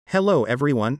Hello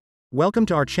everyone. Welcome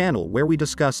to our channel where we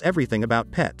discuss everything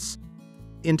about pets.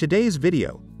 In today's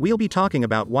video, we'll be talking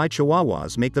about why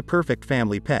Chihuahuas make the perfect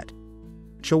family pet.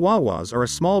 Chihuahuas are a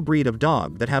small breed of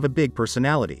dog that have a big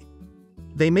personality.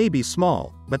 They may be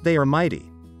small, but they are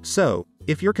mighty. So,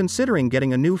 if you're considering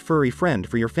getting a new furry friend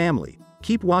for your family,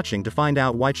 keep watching to find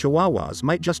out why Chihuahuas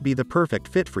might just be the perfect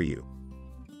fit for you.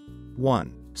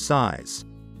 1. Size.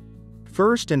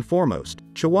 First and foremost,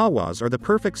 Chihuahuas are the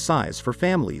perfect size for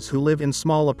families who live in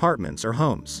small apartments or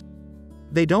homes.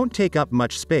 They don't take up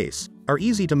much space, are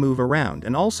easy to move around,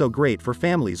 and also great for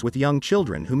families with young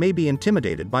children who may be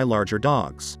intimidated by larger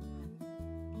dogs.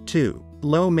 2.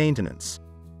 Low maintenance.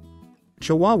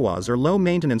 Chihuahuas are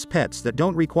low-maintenance pets that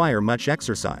don't require much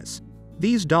exercise.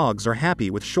 These dogs are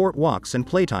happy with short walks and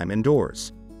playtime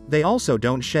indoors. They also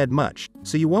don't shed much,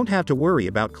 so you won't have to worry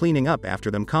about cleaning up after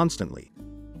them constantly.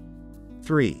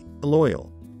 3.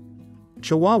 Loyal.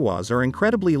 Chihuahuas are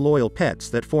incredibly loyal pets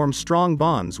that form strong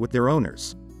bonds with their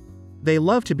owners. They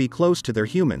love to be close to their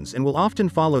humans and will often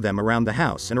follow them around the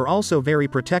house and are also very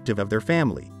protective of their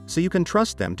family, so you can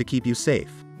trust them to keep you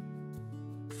safe.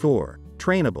 4.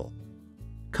 Trainable.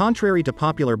 Contrary to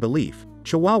popular belief,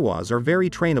 Chihuahuas are very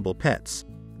trainable pets.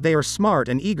 They are smart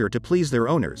and eager to please their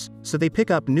owners, so they pick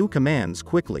up new commands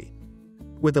quickly.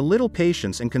 With a little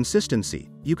patience and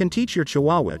consistency, you can teach your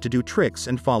Chihuahua to do tricks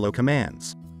and follow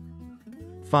commands.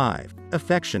 5.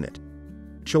 Affectionate.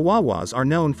 Chihuahuas are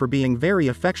known for being very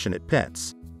affectionate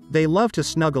pets. They love to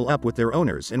snuggle up with their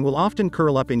owners and will often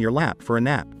curl up in your lap for a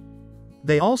nap.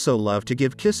 They also love to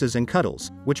give kisses and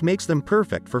cuddles, which makes them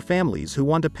perfect for families who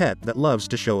want a pet that loves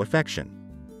to show affection.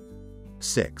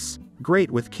 6.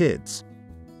 Great with kids.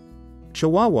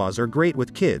 Chihuahuas are great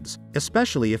with kids,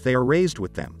 especially if they are raised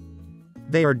with them.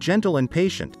 They are gentle and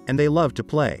patient, and they love to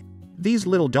play. These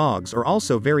little dogs are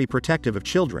also very protective of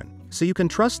children, so you can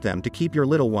trust them to keep your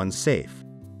little ones safe.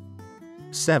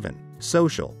 7.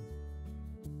 Social.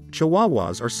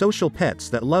 Chihuahuas are social pets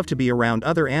that love to be around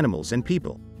other animals and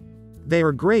people. They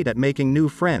are great at making new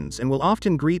friends and will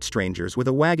often greet strangers with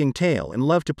a wagging tail and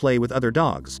love to play with other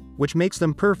dogs, which makes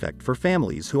them perfect for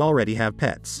families who already have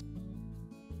pets.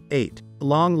 8.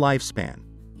 Long lifespan.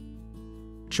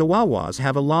 Chihuahuas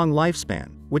have a long lifespan,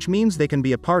 which means they can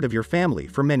be a part of your family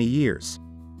for many years.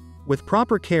 With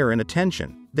proper care and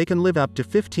attention, they can live up to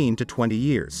 15 to 20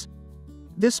 years.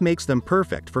 This makes them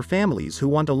perfect for families who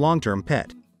want a long-term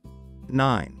pet.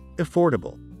 9.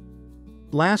 Affordable.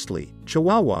 Lastly,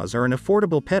 Chihuahuas are an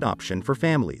affordable pet option for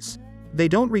families. They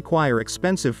don't require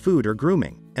expensive food or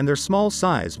grooming, and their small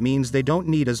size means they don't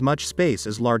need as much space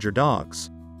as larger dogs.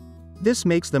 This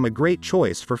makes them a great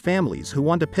choice for families who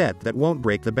want a pet that won't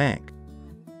break the bank.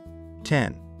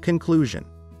 10. Conclusion.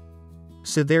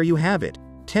 So there you have it,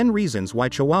 10 reasons why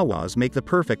Chihuahuas make the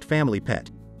perfect family pet.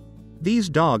 These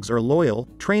dogs are loyal,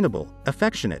 trainable,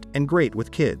 affectionate, and great with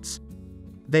kids.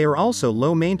 They are also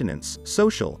low maintenance,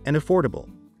 social, and affordable.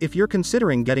 If you're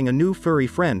considering getting a new furry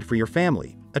friend for your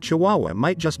family, a Chihuahua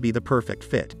might just be the perfect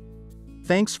fit.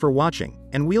 Thanks for watching,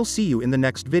 and we'll see you in the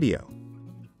next video.